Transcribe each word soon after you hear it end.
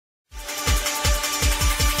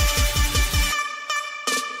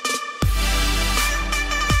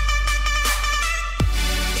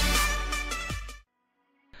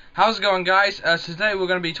How's it going, guys? Today we're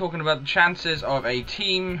going to be talking about the chances of a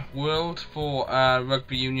team world for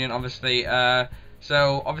rugby union, obviously.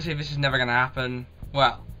 So obviously this is never going to happen,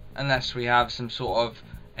 well, unless we have some sort of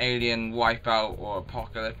alien wipeout or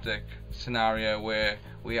apocalyptic scenario where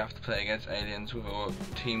we have to play against aliens with a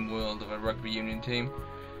team world of a rugby union team.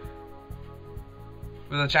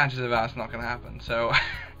 But the chances of that's not going to happen. So,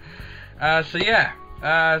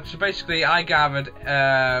 so basically I gathered,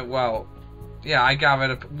 I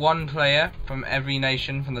gathered one player from every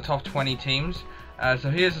nation from the top 20 teams.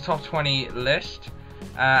 So here's the top 20 list.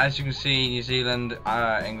 As you can see, New Zealand,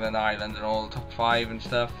 England, Ireland, and all the top 5 and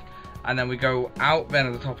stuff. And then we go out then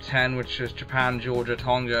of the top 10, which is Japan, Georgia,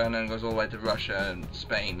 Tonga, and then goes all the way to Russia and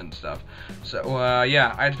Spain and stuff. So I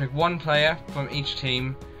had to pick one player from each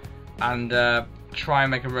team and try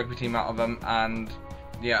and make a rugby team out of them. And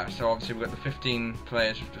yeah, so obviously we've got the 15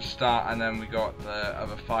 players to start, and then we got the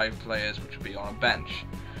other 5 players which will be on a bench.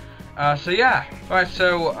 Right,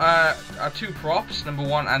 so our 2 props, number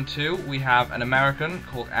 1 and 2, we have an American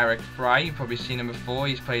called Eric Fry. You've probably seen him before.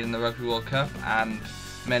 He's played in the Rugby World Cup and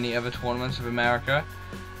many other tournaments of America.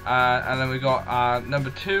 And then we got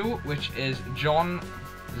number 2, which is John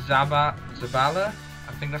Zabala. I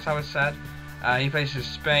think that's how it's said. He plays for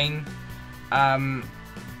Spain, and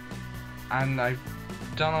I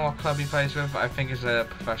don't know what club he plays with, but I think it's a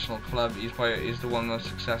professional club. He's the one of the most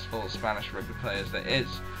successful Spanish rugby players there is.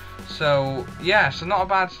 So yeah, so not a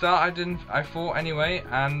bad start. I thought anyway,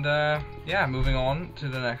 and moving on to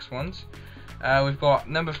the next ones. We've got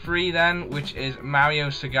number 3 then, which is Mario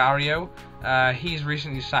Segario. He's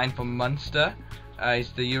recently signed for Munster.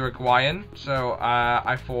 He's the Uruguayan, so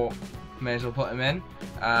I thought may as well put him in.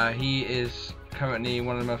 He is currently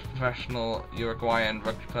one of the most professional Uruguayan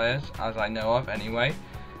rugby players, as I know of anyway.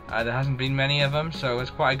 There hasn't been many of them, so it's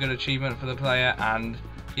quite a good achievement for the player, and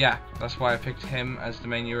yeah, that's why I picked him as the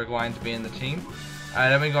main Uruguayan to be in the team.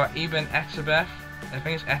 Then we got Ibn Etzebeth. I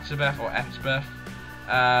think it's Etzebeth or Etzebeth.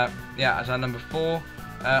 As our number 4.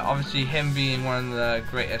 Obviously him being one of the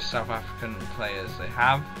greatest South African players they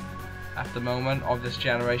have at the moment, of this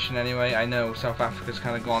generation anyway. I know South Africa's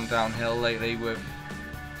kind of gone downhill lately with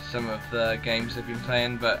some of the games they've been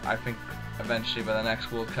playing, but I think eventually by the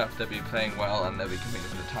next World Cup they'll be playing well and they'll be competing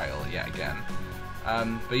for the title yet again.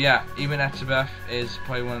 But yeah, Ibn Etzebeth is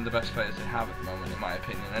probably one of the best players they have at the moment, in my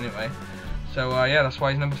opinion anyway. So that's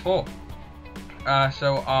why he's number 4.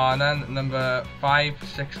 Then number 5,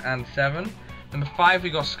 6 and 7. Number 5 we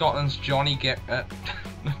got Scotland's Johnny Gray.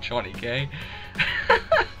 Johnny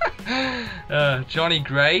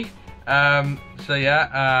Gray.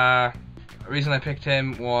 The reason I picked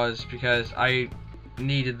him was because I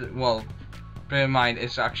needed, well, bear in mind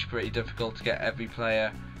it's actually pretty difficult to get every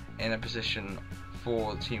player in a position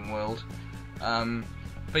for the Team World.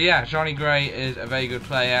 But yeah, Johnny Gray is a very good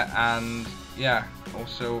player, and yeah,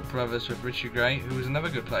 also brothers with Richard Gray, who is another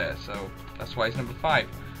good player, so that's why he's number 5.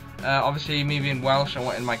 Obviously, me being Welsh, I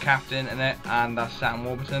wanted my captain in it, and that's Sam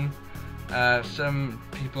Warburton. Some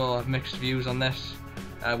people have mixed views on this,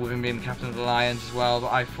 with him being the captain of the Lions as well,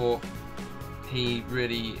 but I thought he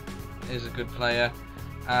really is a good player.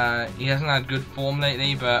 He hasn't had good form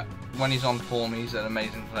lately, but when he's on form, he's an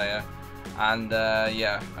amazing player. And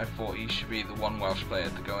I thought he should be the one Welsh player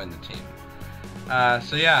to go in the team.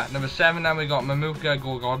 Number 7 then we got Mamuka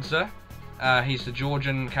Gorgodze. He's the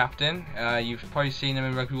Georgian captain. You've probably seen him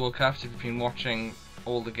in Rugby World Cups if you've been watching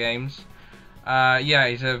all the games.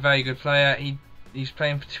 He's a very good player. He's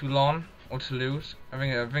playing for Toulon or Toulouse. I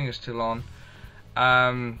think it's Toulon.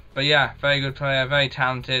 But yeah, very good player, very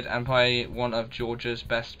talented, and probably one of Georgia's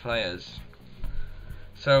best players.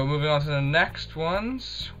 So moving on to the next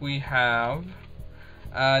ones, we have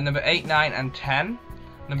number 8, 9 and 10.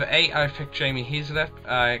 Number 8 I picked Jamie Heaslip,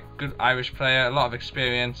 good Irish player, a lot of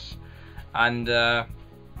experience, and he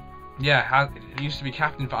used to be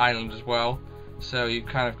captain for Ireland as well, so you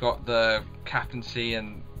kind of got the captaincy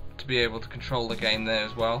and to be able to control the game there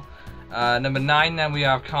as well. Number 9 then we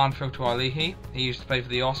have Khan Fotualihi. He used to play for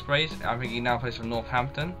the Ospreys. I think he now plays for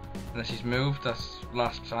Northampton, unless he's moved. That's the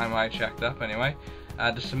last time I checked up anyway.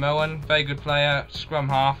 The Samoan, very good player, scrum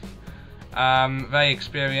half, very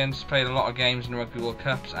experienced, played a lot of games in the Rugby World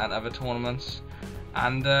Cups and other tournaments,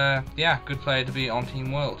 and good player to be on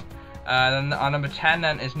Team World. Then our number 10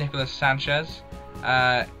 then is Nicolas Sanchez,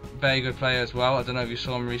 very good player as well. I don't know if you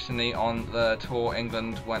saw him recently on the tour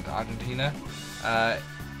England went to Argentina.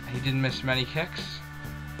 He didn't miss many kicks,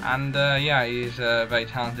 and he's a very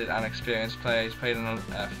talented and experienced player. He's played in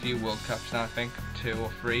a few World Cups now, I think 2 or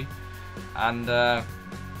 3, and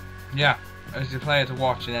he's a player to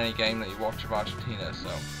watch in any game that you watch of Argentina,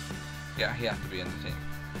 so yeah, he has to be in the team.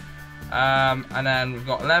 And then we've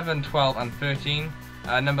got 11, 12 and 13.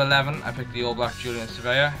 Number 11, I picked the All Black Julian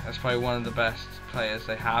Surveyor. That's probably one of the best players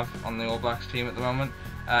they have on the All Blacks team at the moment.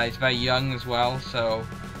 He's very young as well, so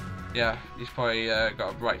yeah, he's probably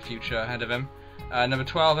got a bright future ahead of him. Number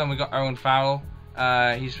 12, then we got Owen Farrell.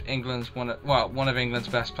 He's one of England's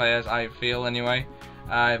best players, I feel anyway.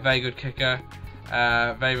 Very good kicker,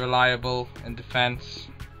 very reliable in defence.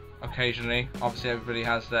 Occasionally, obviously everybody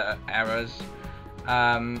has their errors,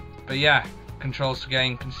 but yeah, controls the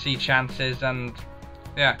game, can see chances, and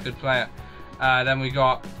yeah, good player. Then we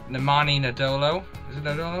got Nemani Nadolo. Is it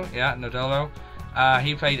Nadolo? Yeah, Nadolo.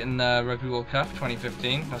 He played in the Rugby World Cup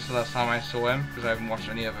 2015. That's the last time I saw him, because I haven't watched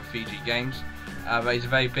any other Fiji games. But he's a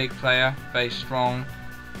very big player, very strong,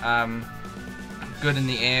 good in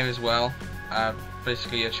the air as well.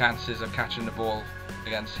 Basically your chances of catching the ball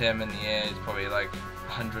against him in the air is probably like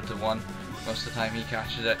 100 to 1 most of the time he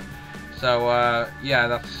catches it. So yeah,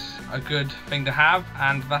 that's a good thing to have,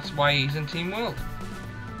 and that's why he's in Team World.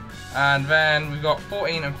 And then we've got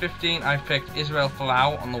 14 and 15. I picked Israel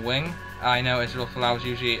Folau on the wing. I know Israel Folau is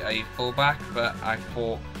usually a fullback, but I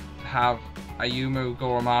thought to have Ayumu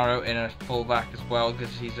Goromaro in a fullback as well,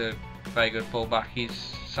 because he's a very good fullback. He's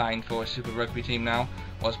signed for a Super Rugby team now,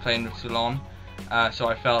 was playing with Toulon. So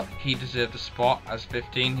I felt he deserved a spot as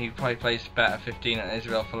 15. He probably plays better 15, and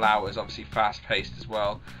Israel Folau is obviously fast paced as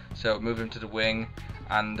well. So move him to the wing,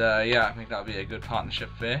 and yeah, I think that would be a good partnership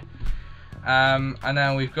there. And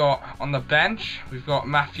then we've got on the bench, we've got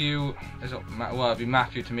Matthew. Well, it'd be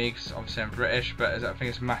Matthew to me because obviously I'm British, but I think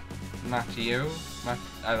it's Matthew.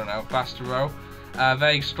 I don't know. Bastereau.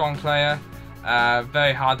 Very strong player.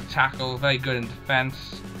 Very hard to tackle. Very good in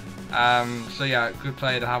defence. So yeah, good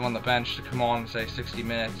player to have on the bench to come on, say 60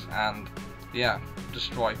 minutes, and yeah,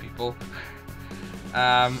 destroy people.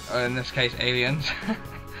 Or in this case, aliens.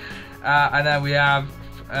 And then we have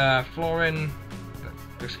Florin.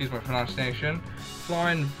 Excuse my pronunciation.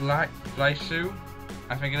 Florin Vlaisu,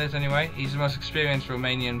 I think it is anyway. He's the most experienced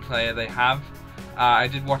Romanian player they have. I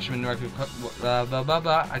did watch him in the Rugby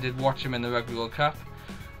I did watch him in the Rugby World Cup.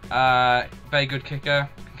 Very good kicker,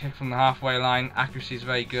 can kick from the halfway line. Accuracy is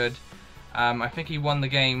very good. I think he won the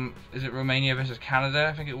game. Is it Romania versus Canada?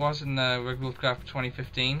 I think it was in the Rugby World Cup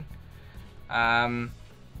 2015. But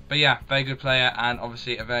yeah, very good player, and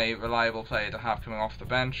obviously a very reliable player to have coming off the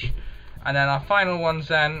bench. And then our final ones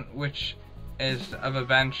then, which is the other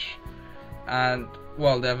bench, and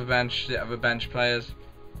well, the other bench players.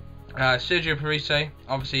 Sergio Parise,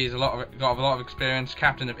 obviously he's got a lot of experience,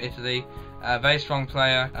 captain of Italy, very strong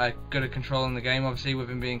player, good at controlling the game, obviously with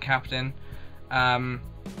him being captain. So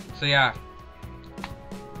yeah,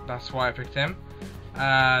 that's why I picked him.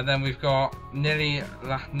 Then we've got Nili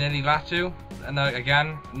Latu,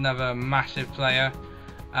 another massive player.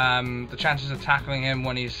 The chances of tackling him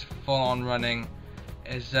when he's full on running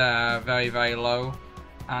is very, very low,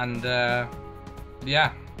 and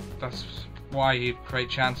yeah, that's why he'd create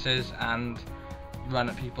chances and run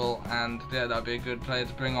at people, and yeah, that'd be a good player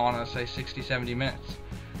to bring on at say 60-70 minutes.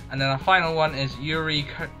 And then our final one is Yuri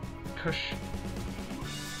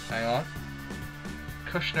Kushnerev.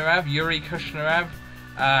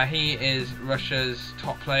 He is Russia's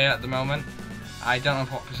top player at the moment. I don't know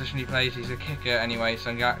what position he plays. He's a kicker anyway, so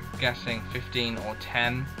I'm guessing 15 or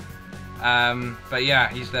 10. But yeah,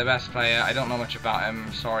 he's their best player. I don't know much about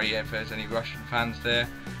him. Sorry if there's any Russian fans there.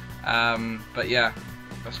 But yeah,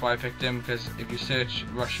 that's why I picked him, because if you search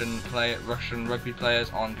Russian rugby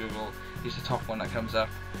players on Google, he's the top one that comes up.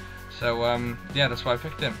 So yeah, that's why I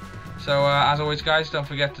picked him. So as always guys, don't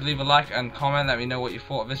forget to leave a like and comment, let me know what you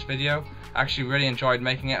thought of this video. I actually really enjoyed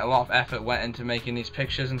making it. A lot of effort went into making these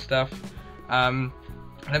pictures and stuff.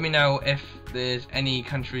 Let me know if there's any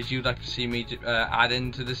countries you'd like to see me add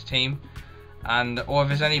into this team, or if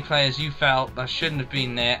there's any players you felt that shouldn't have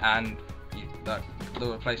been there, and the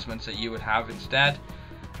replacements that you would have instead.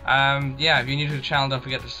 Yeah, if you're new to the channel, don't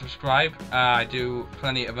forget to subscribe. I do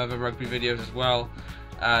plenty of other rugby videos as well.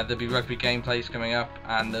 There'll be rugby gameplays coming up,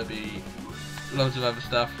 and there'll be loads of other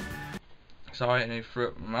stuff. Sorry, I nearly threw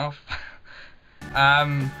up my mouth.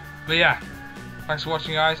 But yeah, thanks for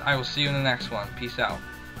watching guys. I will see you in the next one. Peace out.